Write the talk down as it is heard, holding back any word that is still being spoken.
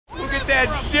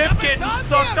that ship getting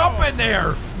sucked up in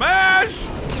there. Smash!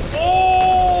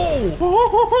 Oh!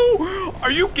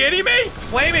 Are you kidding me?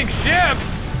 Flaming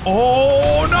ships!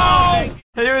 Oh no!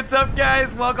 Hey, what's up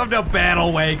guys? Welcome to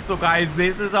Battlewake. So guys,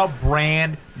 this is a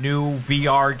brand new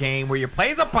VR game where you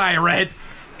play as a pirate.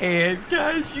 And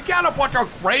guys, you got a bunch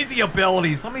of crazy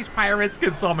abilities. Some of these pirates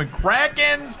can summon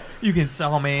krakens, you can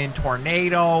summon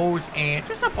tornadoes, and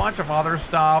just a bunch of other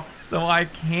stuff. So I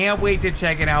can't wait to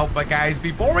check it out. But guys,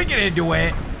 before we get into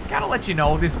it, gotta let you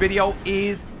know this video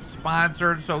is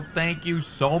sponsored. So thank you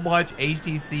so much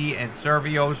HTC and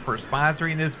Survios for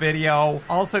sponsoring this video.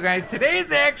 Also guys, today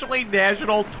is actually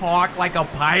National Talk Like a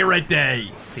Pirate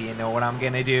Day. So you know what I'm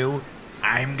gonna do?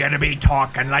 I'm gonna be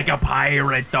talking like a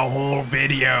pirate the whole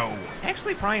video.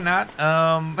 Actually, probably not.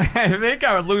 I think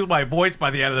I would lose my voice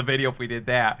by the end of the video if we did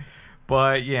that.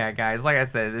 But yeah, guys, like I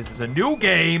said, this is a new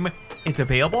game. It's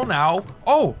available now.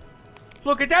 Oh,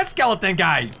 look at that skeleton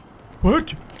guy.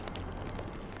 What?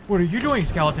 What are you doing,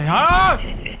 skeleton? Ah!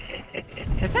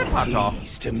 His head popped off.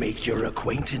 Pleased to make your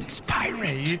acquaintance, pirate.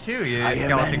 Yeah, you too, you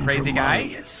skeleton crazy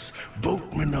guy.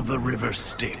 Boatman of the river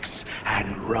Styx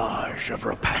and Raj of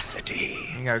rapacity.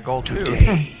 You got a gold too.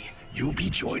 Today, you'll be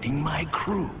joining my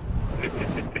crew.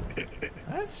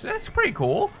 That's pretty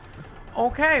cool.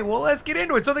 Okay, well let's get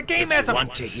into it. So the game has a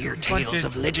want to hear tales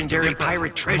of legendary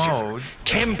pirate treasure? Modes.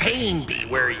 Campaign be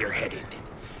where you're headed.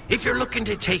 If you're looking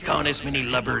to take on as many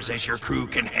lubbers as your crew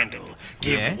can handle,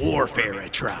 give warfare a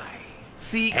try.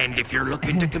 See, and if you're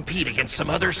looking to compete against some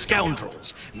other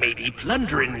scoundrels, maybe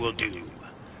plundering will do.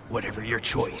 Whatever your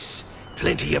choice,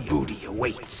 plenty of booty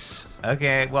awaits.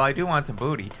 Okay, well I do want some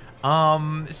booty.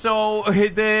 So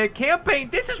the campaign,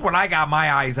 this is what I got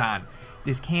my eyes on.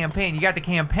 This campaign, you got the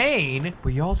campaign,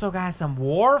 but you also got some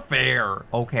warfare.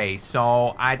 Okay,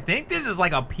 so I think this is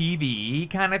like a PvE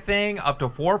kind of thing. Up to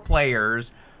 4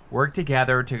 players work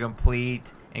together to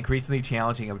complete increasingly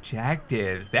challenging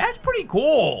objectives. That's pretty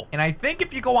cool. And I think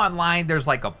if you go online, there's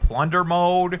like a plunder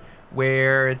mode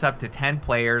where it's up to 10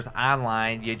 players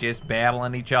online. You just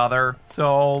battling each other.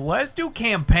 So let's do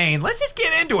campaign. Let's just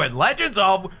get into it. Legends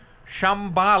of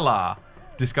Shambhala.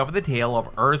 Discover the tale of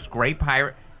Earth's great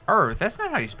pirate. Earth, that's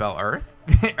not how you spell Earth.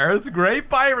 Earth's great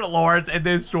pirate lords in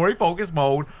this story-focused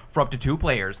mode for up to 2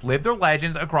 players. Live their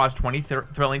legends across 20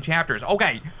 thrilling chapters.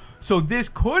 Okay, so this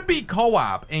could be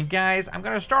co-op. And guys, I'm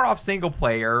gonna start off single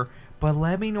player, but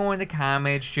let me know in the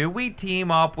comments, should we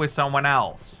team up with someone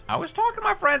else? I was talking to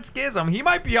my friend Schism, he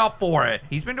might be up for it.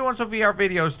 He's been doing some VR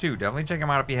videos too. Definitely check him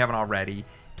out if you haven't already.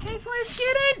 Guys, let's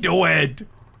get into it.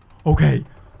 Okay.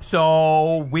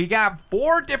 So we got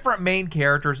 4 different main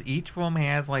characters. Each of them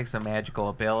has like some magical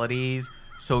abilities.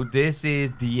 So this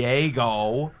is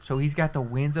Diego. So he's got the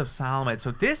Winds of Solomon. So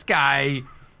this guy,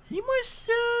 he must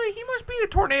be the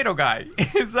tornado guy.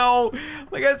 So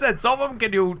like I said, some of them can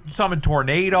do summon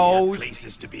tornadoes.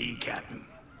 Places to be, Captain.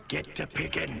 Get to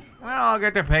picking. Well, I'll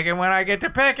get to picking when I get to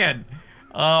picking.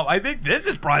 I think this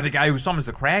is probably the guy who summons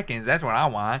the krakens. That's what I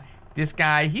want. This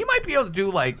guy, he might be able to do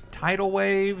like tidal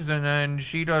waves, and then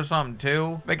she does something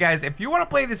too. But guys, if you want to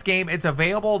play this game, it's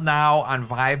available now on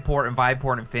Viveport and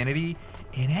Viveport Infinity.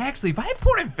 And actually,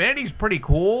 Viveport Infinity is pretty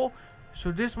cool.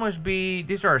 So this must be,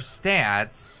 these are our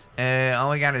stats. All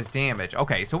we got is damage.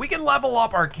 Okay, so we can level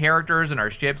up our characters and our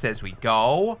ships as we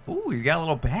go. Ooh, he's got a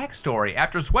little backstory.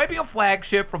 After swiping a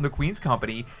flagship from the Queen's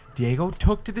company, Diego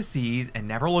took to the seas and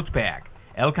never looked back.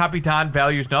 El Capitan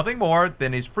values nothing more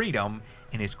than his freedom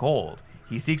and his gold.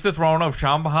 He seeks the throne of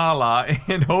Shambhala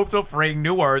in hopes of freeing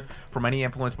New Earth from any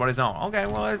influence but his own. Okay,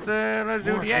 well, let's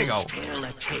do Diego. Tell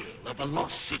a tale of a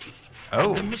lost city. Oh.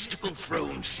 And the mystical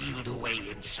throne sealed away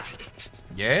inside it.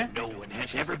 Yeah? No one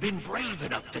has ever been brave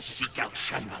enough to seek out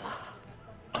Shambhala.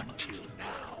 Until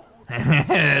now.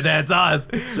 That's us.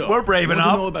 So, we're brave what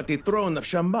enough. You know about the throne of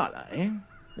Shambhala, eh?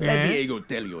 Let Diego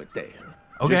tell you a tale.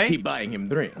 Okay. Just keep buying him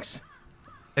drinks.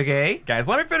 Okay, guys,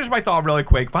 let me finish my thought really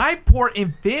quick. Viveport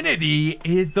Infinity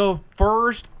is the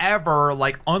first ever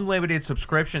like unlimited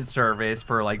subscription service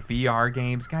for like VR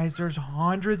games. Guys, there's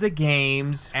hundreds of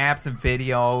games, apps, and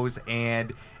videos,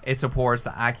 and it supports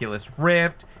the Oculus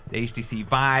Rift, the HTC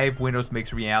Vive, Windows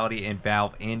Mixed Reality, and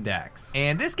Valve Index.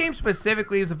 And this game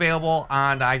specifically is available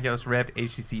on the Oculus Rift,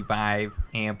 HTC Vive,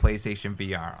 and PlayStation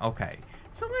VR. Okay.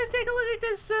 So let's take a look at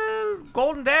this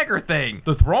golden dagger thing.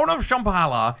 The throne of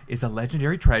Shambhala is a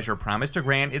legendary treasure promised to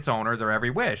grant its owner their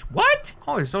every wish. What?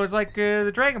 Oh, so it's like the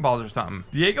Dragon Balls or something.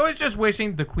 Diego is just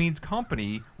wishing the Queen's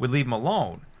company would leave him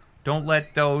alone. Don't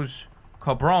let those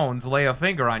cabrones lay a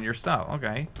finger on your stuff.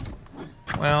 Okay.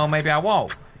 Well, maybe I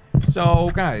won't.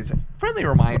 So, guys, friendly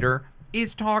reminder,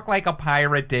 it's Talk Like a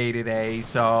Pirate Day today,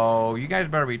 so you guys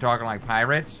better be talking like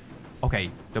pirates.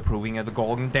 Okay, the Proving of the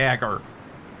Golden Dagger.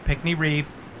 Picnic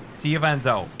Reef, Sea of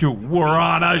Enzo. Dude, we're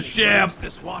on a ship.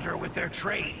 This water with their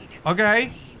trade.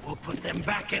 Okay. We'll put them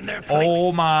back in their place.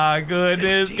 Oh my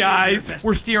goodness, guys.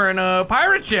 We're steering a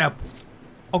pirate ship.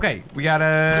 Okay, we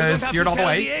gotta steer it all the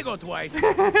way. Diego twice.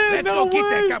 Let's go get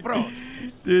that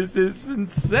capron. This is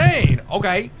insane.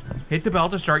 Okay, hit the bell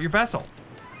to start your vessel.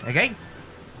 Okay.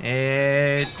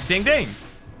 Ding ding.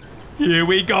 Here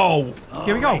we go.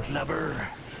 Here we go. Right, lover.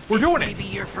 We're doing This it. may be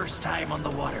your first time on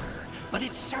the water, but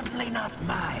it's certainly not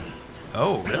mine.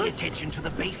 Oh, Pay really? attention to the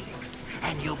basics,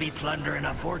 and you'll be plundering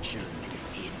a fortune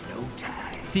in no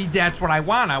time. See, that's what I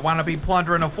want. I want to be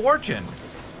plundering a fortune.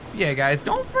 Yeah, guys,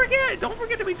 don't forget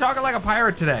to be talking like a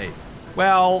pirate today.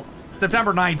 Well,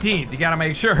 September 19th, you gotta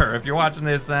make sure if you're watching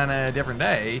this on a different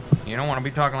day, you don't want to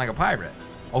be talking like a pirate.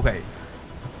 Okay,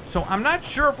 so I'm not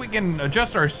sure if we can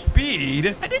adjust our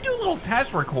speed. I did do a little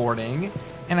test recording,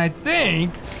 and I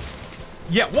think,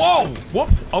 yeah, whoa,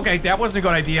 whoops. Okay, that wasn't a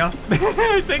good idea.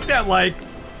 I think that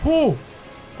whew,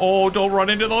 oh, don't run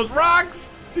into those rocks.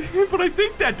 But I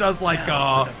think that does like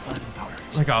a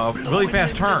really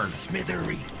fast turn.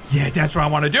 Yeah, that's what I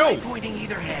want to do. Pointing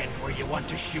either hand where you want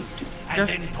to shoot, and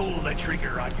Just- then pull the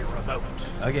trigger on your remote.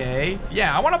 Okay.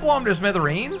 Yeah, I want to blow them to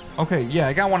smithereens. Okay, yeah,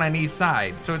 I got one on each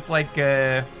side. So it's like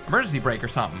emergency brake or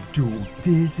something. Dude,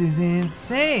 this is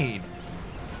insane.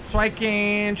 So I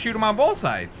can shoot them on both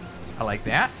sides. I like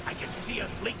that. I can see a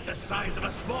fleet the size of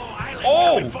a small island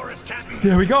Oh! coming for us, Captain.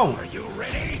 There we go. Are you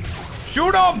ready?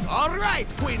 Shoot them. All right,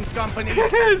 Queen's Company.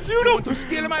 Shoot You them. want to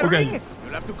steal my Okay. ring?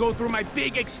 You'll have to go through my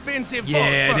big, expensive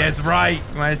Yeah, boat that's first. right.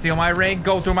 You want to steal my ring?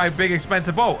 Go through my big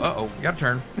expensive boat. Uh-oh, we got to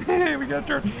turn. We got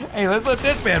to turn. Hey, let's lift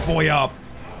this bad boy up.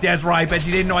 That's right. Bet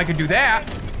you didn't know I could do that.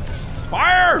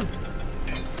 Fire!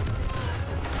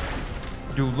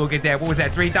 Dude, look at that. What was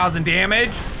that? 3,000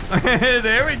 damage?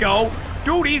 There we go.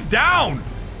 Dude, he's down.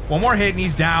 One more hit and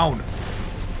he's down.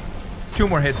 2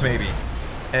 more hits, maybe.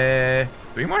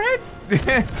 3 more hits?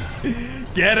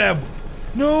 Get him.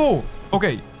 No.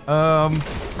 Okay.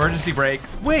 Emergency brake.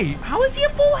 Wait, how is he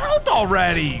at full health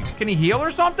already? Can he heal or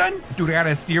something? Dude, I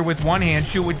gotta steer with one hand,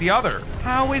 shoot with the other.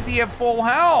 How is he at full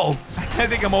health? I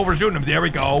think I'm overshooting him. There we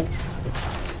go.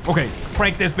 Okay,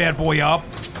 crank this bad boy up.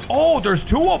 Oh, there's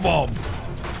 2 of them.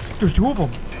 There's 2 of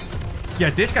them. Yeah,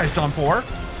 this guy's done for.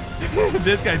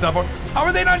 This guy's done for. How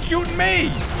are they not shooting me?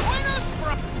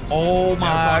 Oh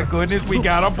my goodness, we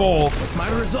got them both. With my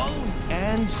resolve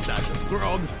and stash of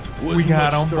grog was We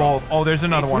got much them stronger. both. Oh, there's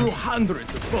another They one. flew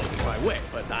hundreds of boats my way,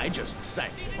 but I just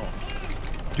sank them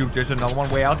all. Dude, there's another one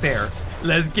way out there.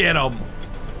 Let's get him.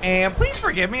 And please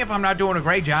forgive me if I'm not doing a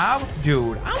great job.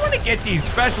 Dude, I want to get these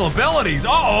special abilities.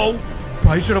 Uh-oh.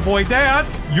 Probably should avoid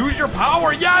that. Use your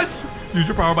power, yes. Use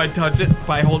your power by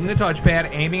holding the touchpad,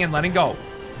 aiming and letting go.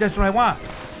 That's what I want.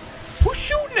 Who's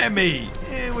shooting at me?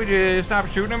 Would you stop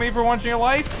shooting at me for once in your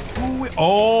life?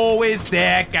 Oh, it's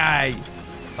that guy.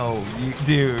 Oh,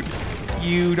 dude,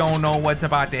 you don't know what's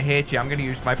about to hit you. I'm gonna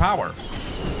use my power.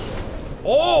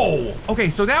 Oh, okay,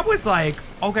 so that was like,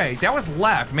 okay, that was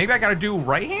left. Maybe I gotta do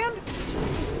right hand?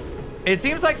 It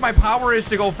seems like my power is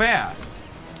to go fast.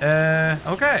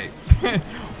 Okay.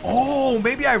 Oh,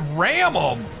 maybe I ram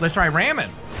them. Let's try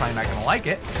ramming. Probably not gonna like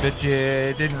it. Bet you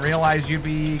didn't realize you'd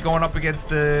be going up against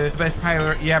the best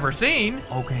pilot you ever seen.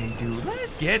 Okay, dude,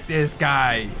 let's get this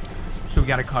guy. So we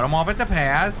gotta cut him off at the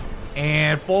pass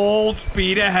and full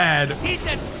speed ahead. Hit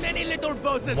as many little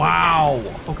boats as Wow.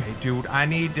 Okay, dude, I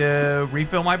need to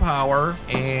refill my power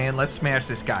and let's smash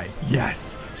this guy.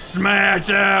 Yes, smash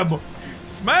him.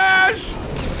 Smash.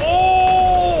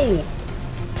 Oh.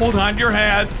 Hold on to your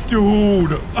hats.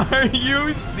 Dude, are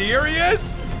you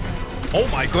serious? Oh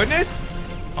my goodness.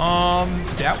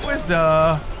 That was,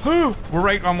 we're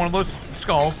right on one of those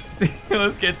skulls.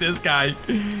 Let's get this guy.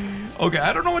 Okay,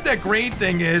 I don't know what that green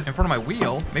thing is in front of my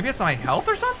wheel. Maybe it's my health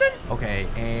or something? Okay,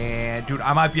 and dude,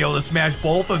 I might be able to smash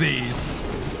both of these.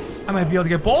 I might be able to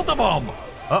get both of them.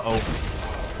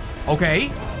 Uh-oh. Okay,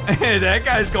 that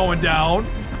guy's going down.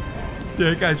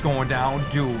 That guy's going down.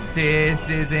 Dude, this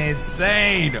is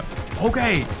insane.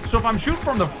 Okay, so if I'm shooting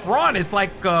from the front, it's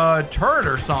like a turret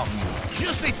or something.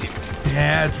 Just the tip.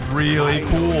 That's really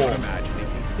cool. Imagine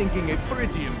it sinking a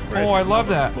pretty impressive Oh, I love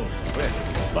that. boat already.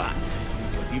 But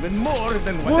it was even more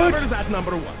than whatever What? that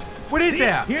number was. What is See,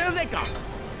 that? Here they come.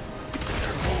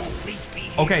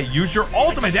 Okay, use your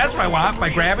ultimate. That's what I want. By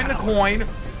grabbing the coin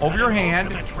over your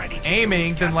hand,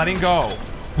 aiming, then letting go.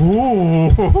 Ooh,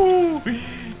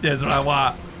 that's what I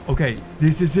want. Okay,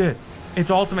 this is it. It's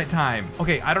ultimate time.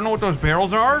 Okay, I don't know what those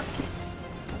barrels are.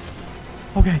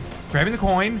 Okay, grabbing the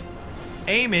coin,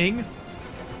 aiming,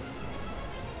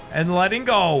 and letting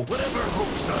go. Whatever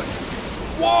hopes on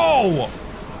Whoa!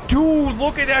 Dude,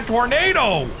 look at that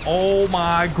tornado! Oh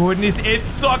my goodness, it's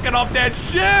sucking up that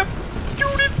ship!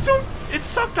 Dude, it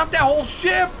sucked up that whole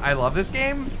ship! I love this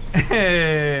game.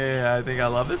 I think I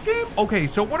love this game. Okay,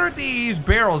 so what are these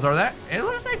barrels? It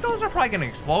looks like those are probably gonna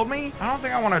explode me. I don't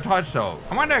think I wanna touch those.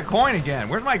 I want that coin again.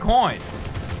 Where's my coin?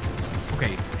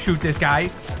 Okay, shoot this guy.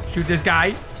 Shoot this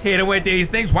guy. Hit him with these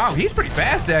things. Wow, he's pretty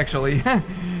fast actually.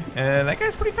 That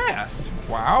guy's pretty fast.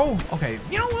 Wow. Okay,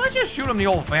 you know what? Let's just shoot him the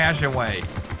old-fashioned way.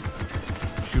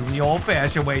 Shoot him the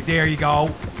old-fashioned way. There you go.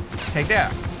 Take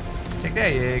that. Take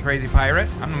that, you crazy pirate.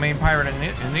 I'm the main pirate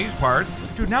in these parts.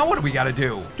 Dude, now what do we gotta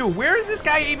do? Dude, where is this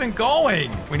guy even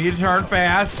going? We need to turn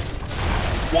fast.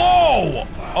 Whoa!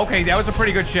 Okay, that was a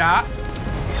pretty good shot.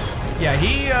 Yeah,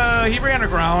 he ran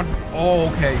aground.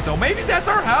 Okay, so maybe that's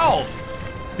our health.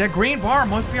 That green bar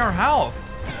must be our health.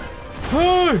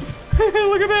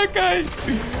 Look at that guy.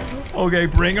 Okay,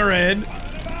 bring her in.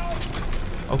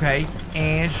 Okay,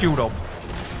 and shoot him.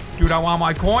 Dude, I want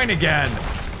my coin again.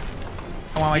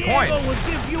 I want my coin. Diego will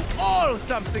give you all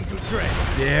something to drink.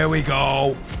 There we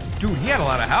go. Dude, he had a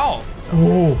lot of health.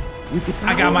 Oh,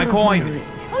 I got my coin.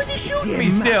 How is he shooting me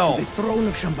still? The throne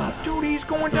of Shambhala. Dude, he's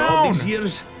going For down. all these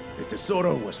years, the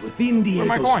Tesoro was within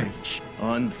Diego's coin? reach.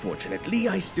 Unfortunately,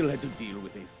 I still had to deal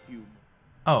with a few.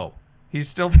 Oh, he's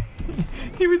still,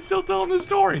 he was still telling the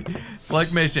story.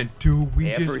 Select mission. Dude, we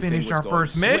just Everything finished was our going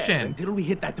first swell mission. until we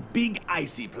hit that big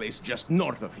icy place just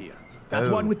north of here. That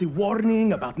Oh. one with the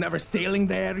warning about never sailing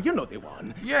there. You know the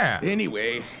one. Yeah.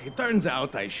 Anyway, it turns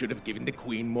out I should have given the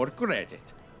queen more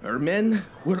credit. Her men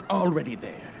were already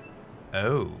there.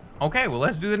 Oh. Okay, well,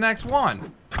 let's do the next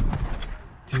one.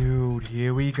 Dude,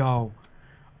 here we go.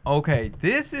 Okay,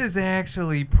 this is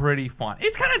actually pretty fun.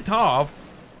 It's kind of tough,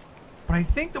 but I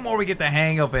think the more we get the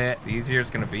hang of it, the easier it's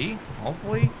gonna be,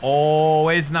 hopefully. Oh,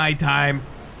 it's nighttime.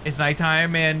 It's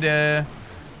nighttime, and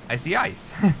I see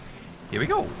ice. Here we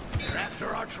go. They're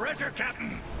after our treasure,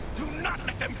 Captain. Do not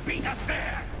let them beat us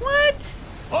there. What?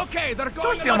 Okay, they're going.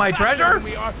 Don't steal a lot my faster treasure. than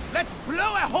we are. Let's blow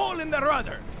a hole in the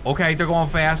rudder. Okay, they're going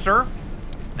faster.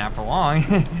 Not for long.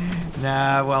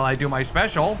 Nah, well, I do my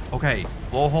special. Okay,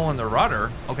 blow a hole in the rudder.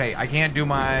 Okay, I can't do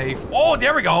my... Oh,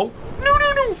 there we go. No,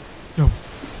 no, no. No.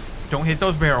 Don't hit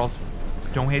those barrels.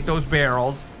 Don't hit those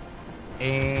barrels.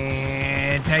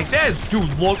 And take this.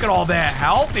 Dude, look at all that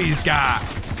health he's got.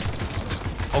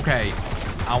 Okay,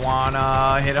 I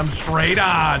wanna hit him straight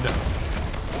on.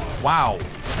 Wow,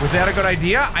 was that a good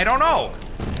idea? I don't know.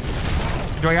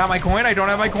 Do I got my coin? I don't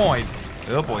have my coin.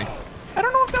 Oh boy. I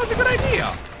don't know if that was a good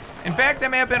idea. In fact,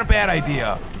 that may have been a bad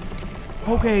idea.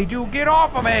 Okay, dude, get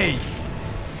off of me.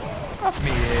 Off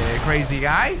me, crazy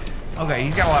guy. Okay,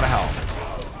 he's got a lot of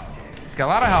health. He's got a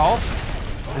lot of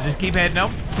health. Let's just keep hitting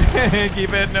him. Keep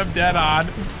hitting him dead on.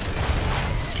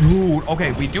 Dude,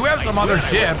 okay, we do have some other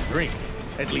ships.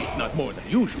 At least not more than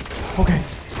usual. Okay.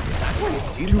 Is that what it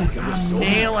seemed Dude, like it was so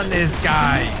nailing this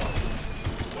guy.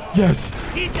 Yes.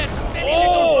 He gets many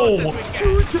Oh, little boats as we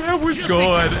dude, can. that was Just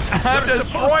good. think, I'm we're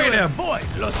destroying him. supposed to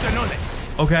avoid Los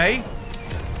Canones. Okay.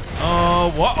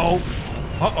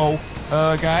 Uh-oh.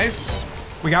 Guys,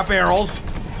 we got barrels.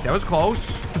 That was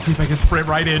close. Let's see if I can sprint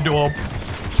right into him.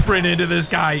 Sprint into this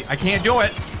guy. I can't do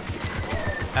it.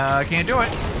 Can't do it.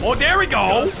 Oh, there we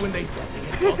go. Just when they thought they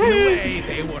had gotten away,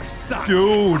 they were sunk.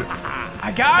 Dude,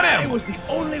 I got I him. was the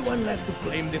only one left to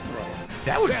claim the throne.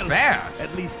 That was Well, fast.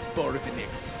 At least for the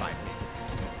next 5 minutes.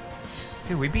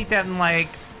 Dude, we beat that in like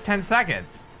 10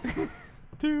 seconds.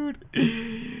 Dude,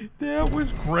 that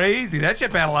was crazy. That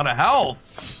ship had a lot of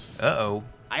health. Uh-oh.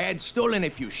 I had stolen a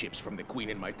few ships from the Queen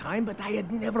in my time, but I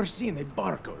had never seen a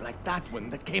barco like that one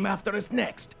that came after us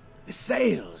next. The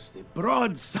sails, the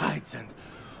broadsides, and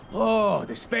oh,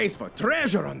 the space for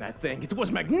treasure on that thing. It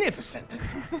was magnificent,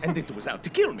 and it was out to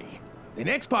kill me. The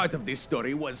next part of this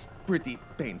story was pretty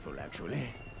painful, actually.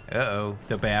 Uh-oh.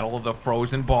 The Battle of the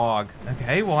Frozen Bog.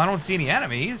 Okay, well, I don't see any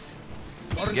enemies.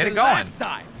 For Get the it going. last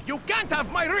time, you can't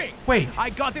have my ring. Wait. I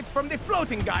got it from the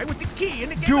floating guy with the key in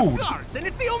the game Dude. of cards, and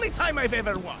it's the only time I've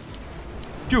ever won.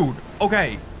 Dude,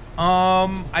 okay.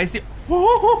 I see.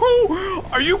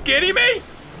 Are you kidding me?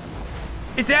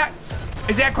 Is that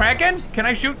Kraken? Can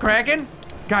I shoot Kraken?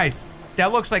 Guys,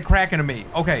 that looks like Kraken to me.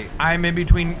 Okay, I'm in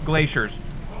between glaciers.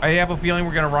 I have a feeling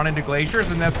we're gonna run into glaciers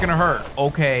and that's gonna hurt.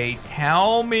 Okay,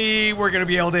 tell me we're gonna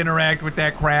be able to interact with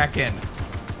that Kraken.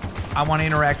 I wanna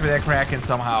interact with that Kraken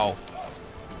somehow.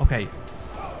 Okay,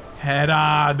 head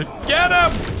on. Get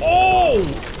him! Oh!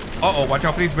 Uh-oh, watch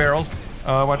out for these barrels.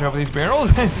 Watch out for these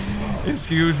barrels.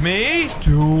 Excuse me.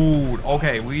 Dude,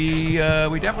 okay, we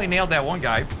definitely nailed that one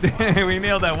guy. We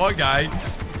nailed that one guy.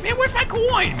 Man, where's my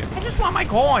coin? I just want my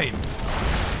coin.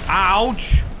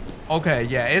 Ouch. Okay,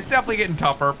 yeah, it's definitely getting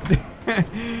tougher.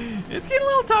 It's getting a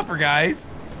little tougher, guys.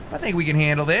 I think we can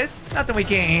handle this. Nothing we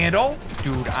can't handle.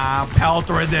 Dude, I'm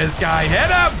peltering this guy. Hit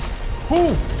him!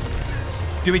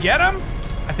 Who? Did we get him?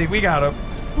 I think we got him.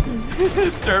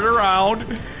 Okay. Turn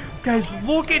around. Guys,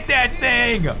 look at that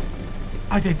thing.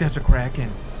 I think that's a kraken.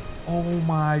 Oh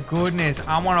my goodness,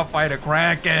 I want to fight a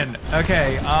kraken.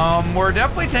 Okay, we're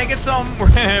definitely taking some, we're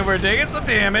taking some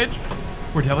damage.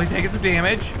 We're definitely taking some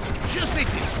damage. Just it.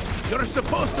 You're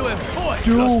supposed to avoid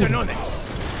Dude. los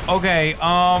canones. Okay,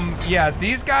 yeah,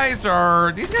 these guys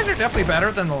are definitely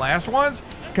better than the last ones.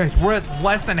 Guys, we're at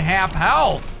less than half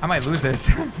health. I might lose this.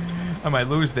 I might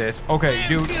lose this. Okay,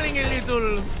 dude. I'm feeling a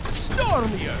little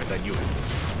stormier than usual.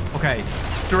 Okay,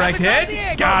 direct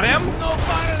hit. Got him.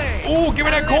 Ooh, give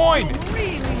me that coin.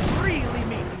 Really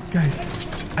mean it. Guys,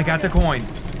 I got the coin.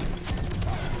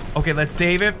 Okay, let's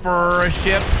save it for a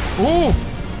ship. Ooh.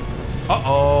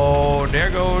 Uh-oh, there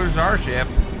goes our ship.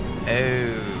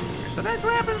 Oh, so that's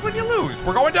what happens when you lose.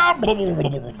 We're going down.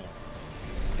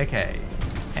 Okay,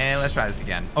 and let's try this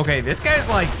again. Okay, this guy's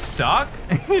like stuck.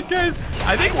 Guys,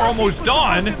 I think we're almost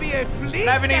done. I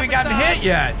haven't even gotten hit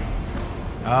yet.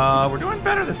 We're doing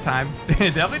better this time.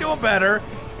 Definitely doing better.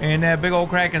 And that big old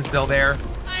kraken's still there.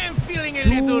 I am feeling a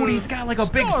Dude, little he's got like a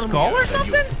big stormier skull or than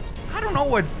something? usual. I don't know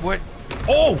what.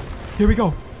 Oh, here we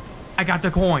go. I got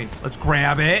the coin. Let's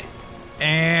grab it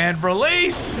and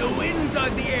release. The winds are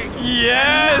Diego.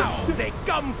 Yes. Now they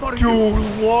come for you.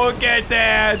 Dude, look at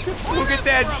that. Look at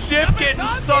that ship getting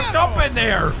sucked up in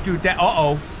there. Dude, that,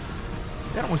 uh-oh.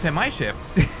 That almost hit my ship.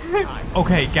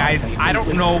 Okay, guys, I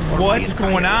don't know what's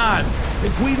going on. The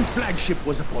Queen's flagship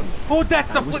was upon me. Oh, that's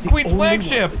the I was Queen's only one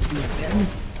flagship. between them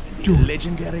and the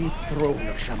legendary throne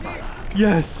of Shambhala.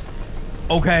 Yes.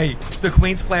 Okay, the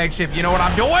Queen's flagship. You know what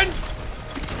I'm doing?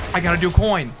 I gotta do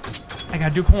coin. I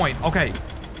gotta do coin. Okay.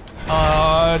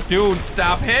 Dude,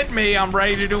 stop hitting me. I'm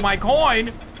ready to do my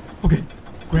coin. Okay,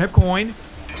 grab coin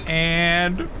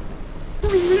and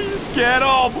release. Get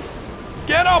him.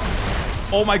 Get him.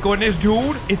 Oh my goodness,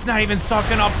 dude. It's not even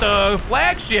sucking up the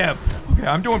flagship. Okay,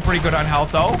 I'm doing pretty good on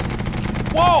health though.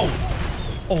 Whoa.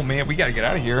 Oh man, we gotta get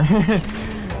out of here.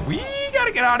 We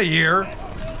gotta get out of here.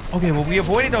 Okay, well, we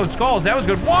avoided those skulls. That was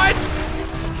good. What?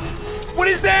 What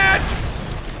is that?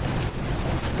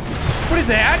 What is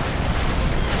that?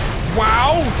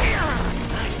 Wow.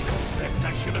 I suspect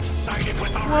I should have sided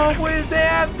with our What enemy. was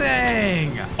that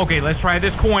thing? Okay, let's try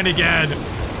this coin again.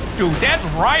 Dude, that's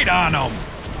right on them.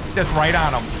 That's right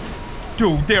on them.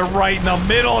 Dude, they're right in the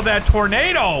middle of that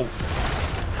tornado.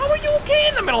 How are you okay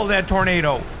in the middle of that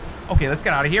tornado? Okay, let's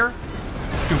get out of here.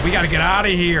 Dude, we gotta get out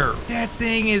of here. That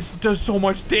thing does so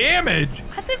much damage.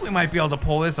 I think we might be able to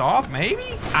pull this off,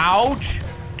 maybe? Ouch.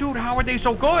 Dude, how are they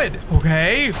so good?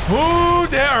 Okay. Ooh,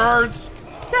 that hurts.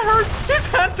 That hurts.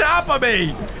 It's on top of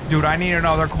me. Dude, I need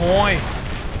another coin.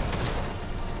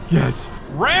 Yes.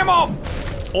 Ram him.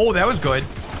 Oh, that was good.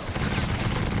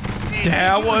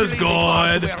 That was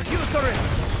good.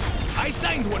 I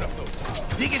signed one of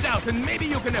those. Dig it out and maybe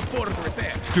you can afford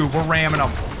repair. Dude, we're ramming him.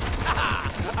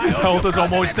 His health is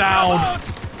almost down.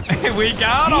 We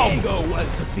got him. Diego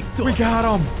was victorious. We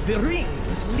got him. The ring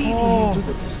was leading him to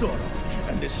the tesoro,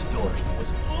 and the story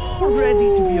was all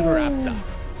ready to be wrapped up.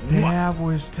 That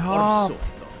was Or so tough. I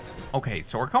thought. Okay,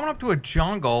 so we're coming up to a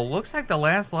jungle. Looks like the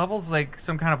last level's like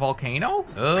some kind of volcano.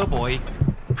 Oh boy.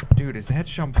 Dude, is that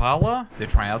Shambhala? The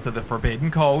Trials of the Forbidden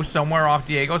Coast, somewhere off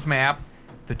Diego's map.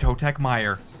 The Totec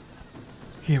Mire.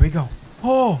 Here we go.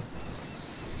 Oh!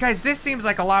 Guys, this seems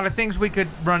like a lot of things we could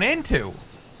run into.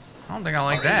 I don't think I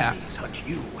like Our that. enemies hunt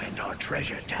you and our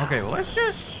treasure down. Okay, well, let's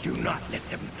just Do not let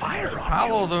them fire on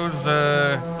follow you. those,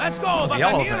 Let's go, those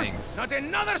yellow Buccaneers. things. Not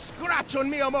another scratch on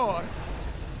me or more.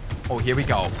 Oh, here we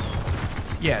go.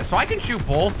 Yeah, so I can shoot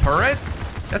both turrets.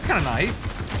 That's kind of nice.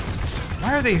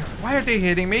 Why are they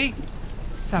hitting me?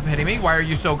 Stop hitting me. Why are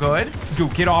you so good?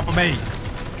 Dude, get off of me.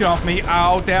 Get off me.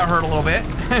 Ow, that hurt a little bit.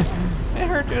 It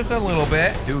hurt just a little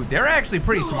bit. Dude, they're actually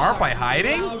pretty smart by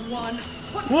hiding.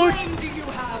 What claim do you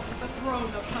have to the throne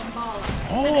of Shambhala?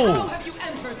 Oh. And how have you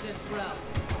entered this realm?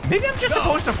 Maybe I'm just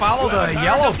supposed to follow the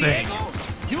yellow things.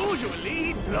 Usually,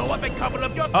 he'd blow up a couple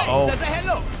of your Uh-oh. things as a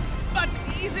hello. But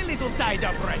he's a little tied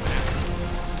up right now.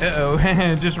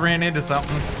 Uh-oh, just ran into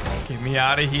something. Get me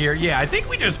out of here. Yeah, I think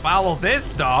we just follow this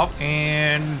stuff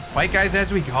and fight guys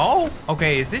as we go.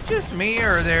 Okay, is it just me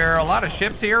or are there a lot of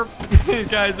ships here?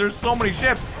 Guys, there's so many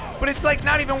ships, but it's like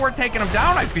not even worth taking them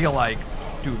down, I feel like.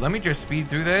 Dude, let me just speed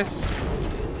through this.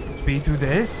 Speed through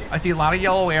this. I see a lot of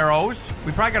yellow arrows.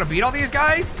 We probably gotta beat all these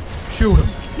guys. Shoot them.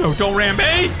 No, don't ram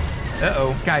me.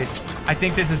 Uh-oh, guys, I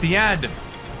think this is the end.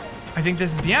 I think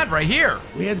this is the end right here.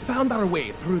 We had found our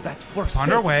way through that forsaken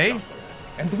Found our way? jungle,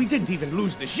 and we didn't even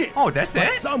lose the ship. Oh, that's but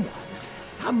it?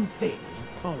 Something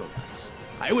followed us.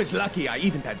 I was lucky I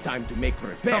even had time to make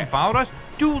repairs. Something followed us?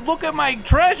 Dude, look at my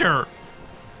treasure.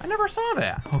 I never saw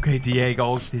that. Okay,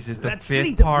 Diego, this is the That 5th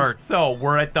fleet part. So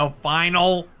we're at the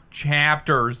final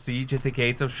chapter, Siege at the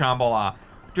Gates of Shambhala.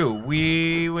 Dude,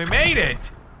 we made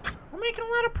it. We're making a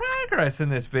lot of progress in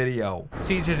this video.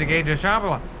 Siege at the Gates of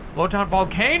Shambhala. Lowtown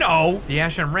Volcano. The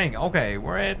Ashen Ring. Okay,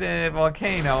 we're at the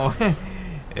volcano.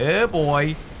 Oh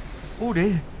boy.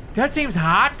 Ooh, that seems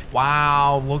hot.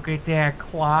 Wow, look at that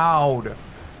cloud.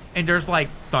 And there's like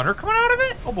thunder coming out of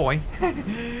it? Oh boy.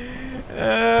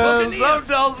 Something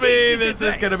tells me this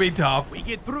is gonna be tough. We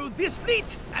get through this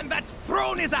fleet, and that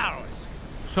throne is ours.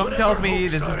 Something tells me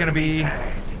this is gonna be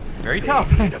very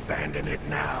tough. Abandon it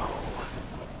now.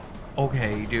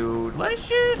 Okay, dude, let's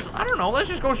just, I don't know, let's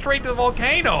just go straight to the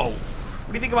volcano. What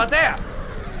do you think about that?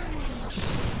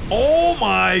 Oh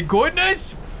my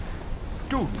goodness.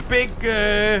 Dude, big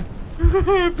things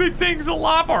of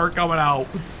lava are coming out.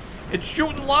 It's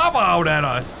shooting lava out at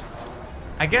us.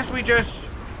 I guess we just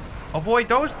avoid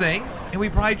those things, and we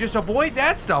probably just avoid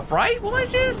that stuff, right? Well,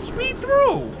 let's just speed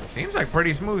through. Seems like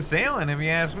pretty smooth sailing, if you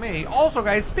ask me. Also,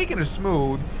 guys, speaking of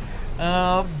smooth,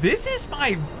 this is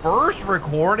my first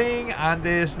recording on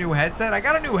this new headset. I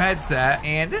got a new headset,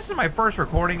 and this is my first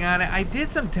recording on it. I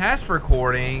did some test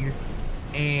recordings,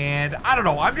 and I don't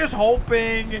know, I'm just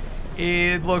hoping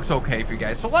it looks okay for you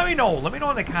guys. So let me know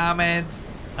in the comments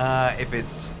if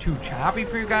it's too choppy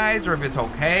for you guys or if it's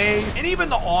okay. And even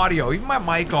the audio, even my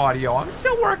mic audio, I'm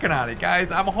still working on it,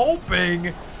 guys. I'm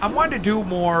hoping, I wanted to do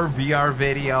more VR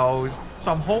videos,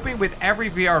 so I'm hoping with every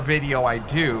VR video I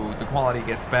do, the quality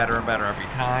gets better and better every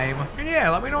time. And yeah,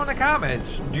 let me know in the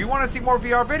comments. Do you want to see more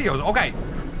VR videos? Okay.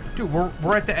 Dude,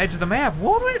 we're at the edge of the map.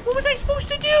 What was I supposed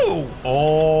to do?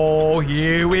 Oh,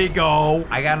 here we go.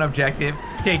 I got an objective.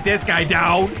 Take this guy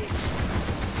down.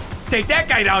 Take that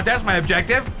guy down. That's my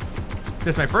objective.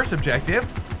 That's my first objective.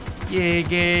 Yeah,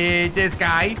 get this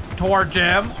guy. Torch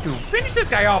him. Dude, finish this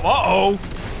guy off. Uh-oh.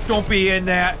 Don't be in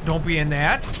that. Don't be in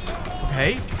that.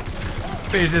 Okay.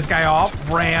 Finish this guy off.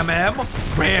 Ram him.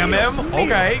 Ram him.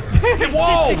 Okay.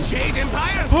 Whoa. Is this the Jade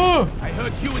Empire? I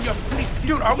heard you and your fleet.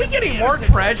 Dude, are we getting more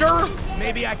treasure?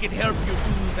 Maybe I can help you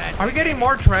do that. Are we getting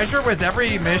more treasure with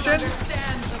every mission?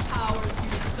 Understand the powers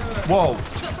you serve. Whoa.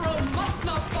 The throne must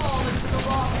not fall into the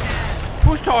wrong hands.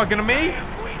 Who's talking to me?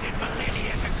 Waited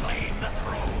millennia to claim the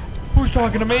throne. Who's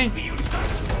talking to me? Be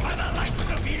usurped by the likes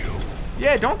of you.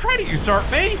 Yeah, don't try to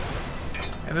usurp me.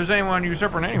 If there's anyone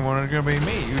usurping anyone, it's gonna be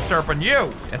me usurping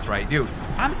you. That's right, dude.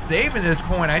 I'm saving this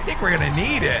coin. I think we're gonna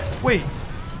need it. Wait.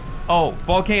 Oh,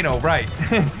 volcano, right.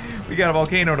 We got a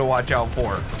volcano to watch out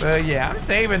for. Yeah, I'm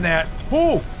saving that.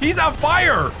 Ooh, he's on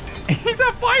fire. He's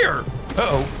on fire.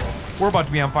 Uh-oh. We're about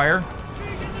to be on fire.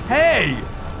 Hey,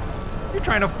 you're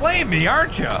trying to flame me,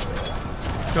 aren't you?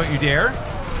 Don't you dare.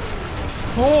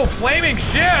 Oh, flaming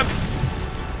ships.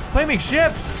 Flaming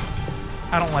ships.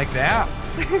 I don't like that.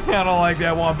 I don't like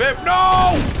that one bit.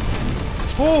 No!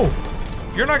 Oh,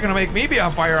 you're not gonna make me be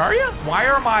on fire, are you? Why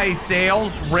are my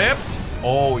sails ripped?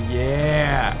 Oh,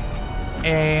 yeah.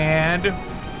 And,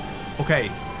 okay,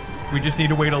 we just need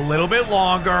to wait a little bit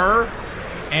longer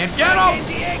and get him.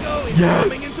 Diego is Yes.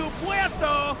 coming into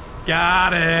Puerto.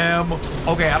 Got him.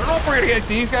 Okay, I don't know if we're gonna get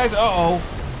these guys. Uh-oh.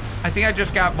 I think I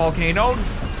just got volcanoed.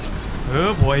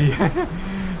 Oh, boy.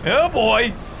 Oh,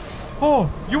 boy.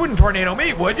 Oh, you wouldn't tornado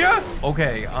me, would you?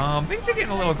 Okay, things are getting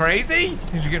a little crazy.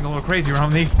 Things are getting a little crazy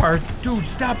around these parts. Dude,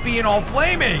 stop being all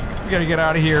flaming. We gotta get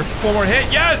out of here. One more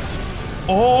hit, yes!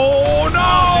 Oh,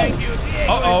 no! Thank you,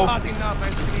 Diego. Uh-oh. Is hot enough, I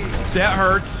see. That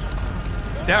hurts.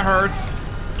 That hurts.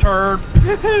 Turn.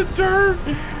 Turn.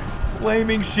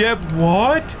 Flaming ship,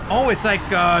 what? Oh, it's like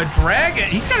a dragon.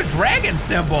 He's got a dragon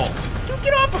symbol. Dude,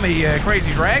 get off of me,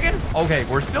 crazy dragon. Okay,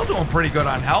 we're still doing pretty good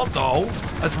on health, though.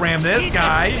 Let's ram this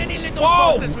guy.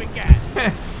 Whoa!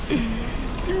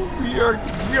 Dude, we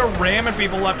are ramming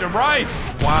people left and right.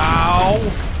 Wow.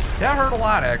 That hurt a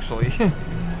lot, actually.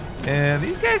 And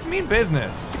these guys mean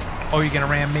business. Oh, you gonna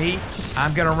ram me?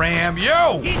 I'm gonna ram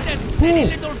you.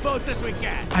 Little boats as we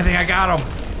can. I think I got him.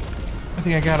 I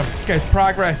think I got him. Guys,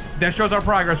 progress. That shows our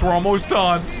progress. We're almost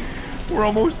done. We're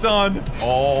almost done.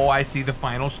 Oh, I see the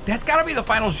final. That's gotta be the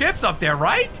final ships up there,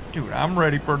 right? Dude, I'm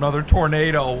ready for another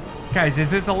tornado. Guys,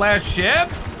 is this the last ship?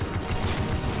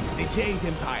 The Jade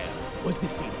Empire was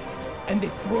defeated, and the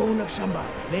throne of Shambhala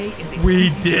lay in the We sea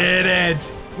did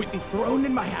just it. With the throne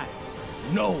in my hands,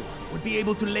 no one would be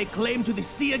able to lay claim to the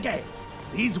sea again.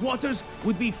 These waters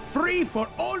would be free for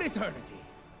all eternity.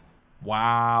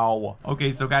 Wow.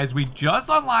 Okay, so guys, we just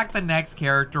unlocked the next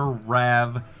character,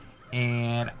 Rev,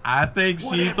 and I think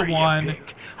she's the one.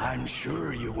 Pick, I'm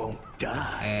sure you won't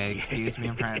die. Excuse me,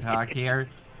 I'm trying to talk here.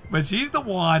 But she's the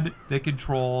one that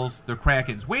controls the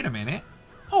krakens. Wait a minute.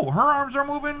 Oh, her arms are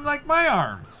moving like my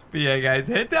arms. But yeah, guys,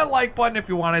 hit that like button if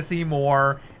you want to see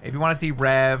more. If you want to see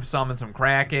Rev summon some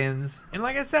krakens. And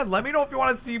like I said, let me know if you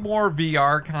want to see more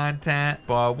VR content.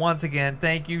 But once again,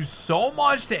 thank you so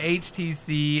much to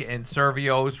HTC and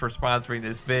Survios for sponsoring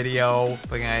this video.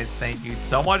 But guys, thank you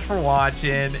so much for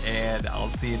watching, and I'll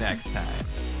see you next time.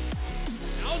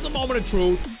 Now's the moment of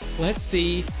truth. Let's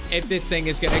see if this thing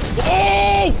is gonna explode.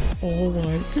 Oh! Oh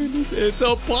my goodness, it's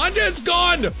a Pungence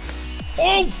gun!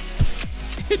 Oh!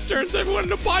 It turns everyone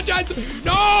into Pungence!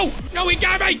 No! No, he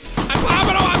got me!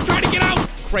 I'm trying to get out!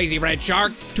 Crazy red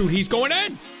shark. Dude, he's going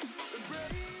in!